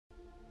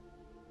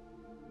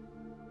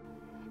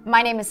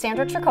My name is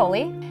Sandra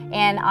Tricoli,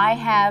 and I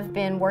have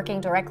been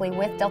working directly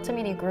with Delta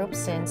Media Group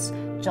since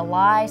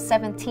July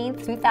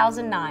 17th,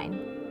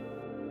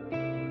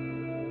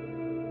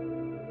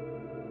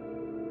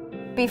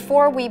 2009.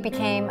 Before we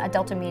became a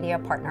Delta Media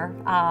partner,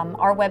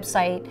 our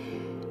website,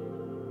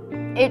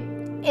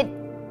 it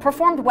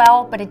performed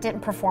well, but it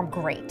didn't perform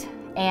great.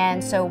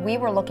 And so we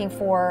were looking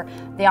for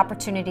the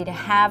opportunity to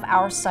have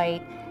our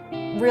site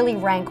really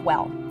rank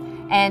well.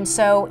 And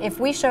so if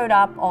we showed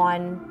up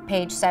on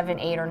page 7,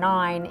 8, or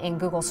 9 in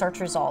Google search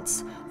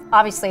results,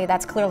 obviously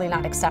that's clearly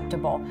not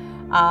acceptable.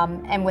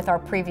 And with our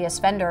previous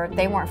vendor,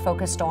 they weren't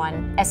focused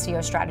on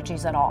SEO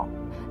strategies at all.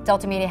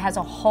 Delta Media has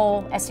a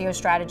whole SEO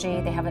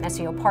strategy. They have an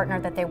SEO partner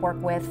that they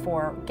work with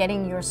for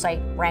getting your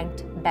site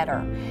ranked better.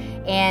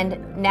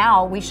 And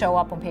now we show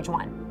up on page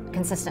 1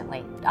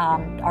 consistently.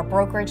 Our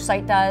brokerage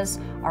site does,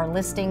 our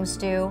listings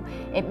do.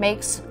 It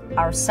makes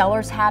our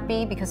sellers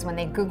happy because when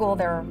they Google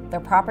their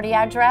property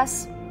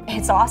address,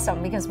 it's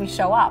awesome because we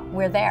show up,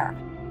 we're there.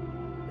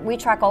 We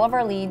track all of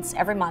our leads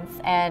every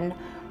month, and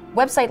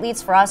website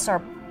leads for us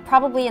are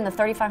probably in the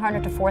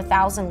 3,500 to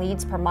 4,000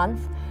 leads per month.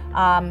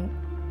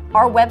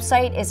 Our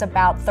website is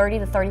about 30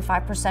 to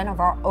 35% of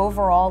our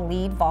overall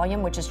lead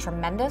volume, which is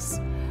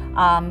tremendous.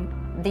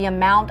 The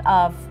amount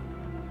of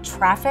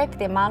traffic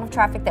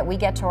that we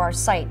get to our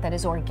site that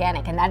is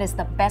organic, and that is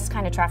the best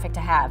kind of traffic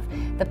to have.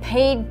 The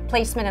paid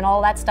placement and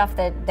all that stuff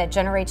that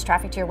generates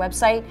traffic to your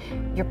website,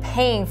 you're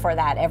paying for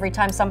that every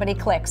time somebody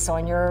clicks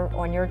on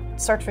your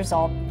search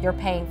result. You're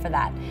paying for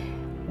that.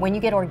 When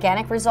you get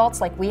organic results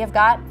like we have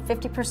got,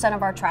 50%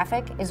 of our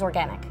traffic is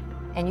organic,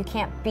 and you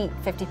can't beat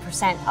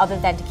 50% other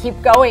than to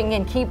keep going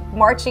and keep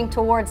marching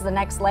towards the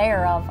next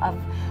layer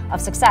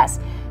of success.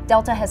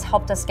 Delta has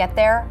helped us get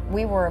there.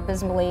 We were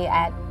abysmally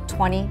at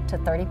 20 to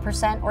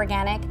 30%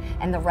 organic,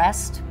 and the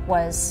rest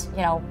was,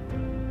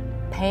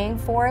 paying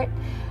for it.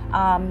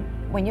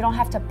 When you don't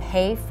have to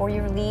pay for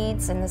your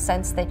leads, in the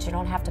sense that you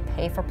don't have to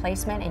pay for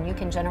placement and you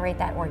can generate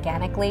that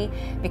organically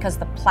because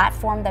the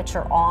platform that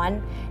you're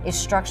on is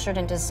structured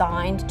and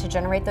designed to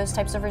generate those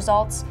types of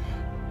results,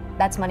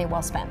 that's money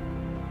well spent.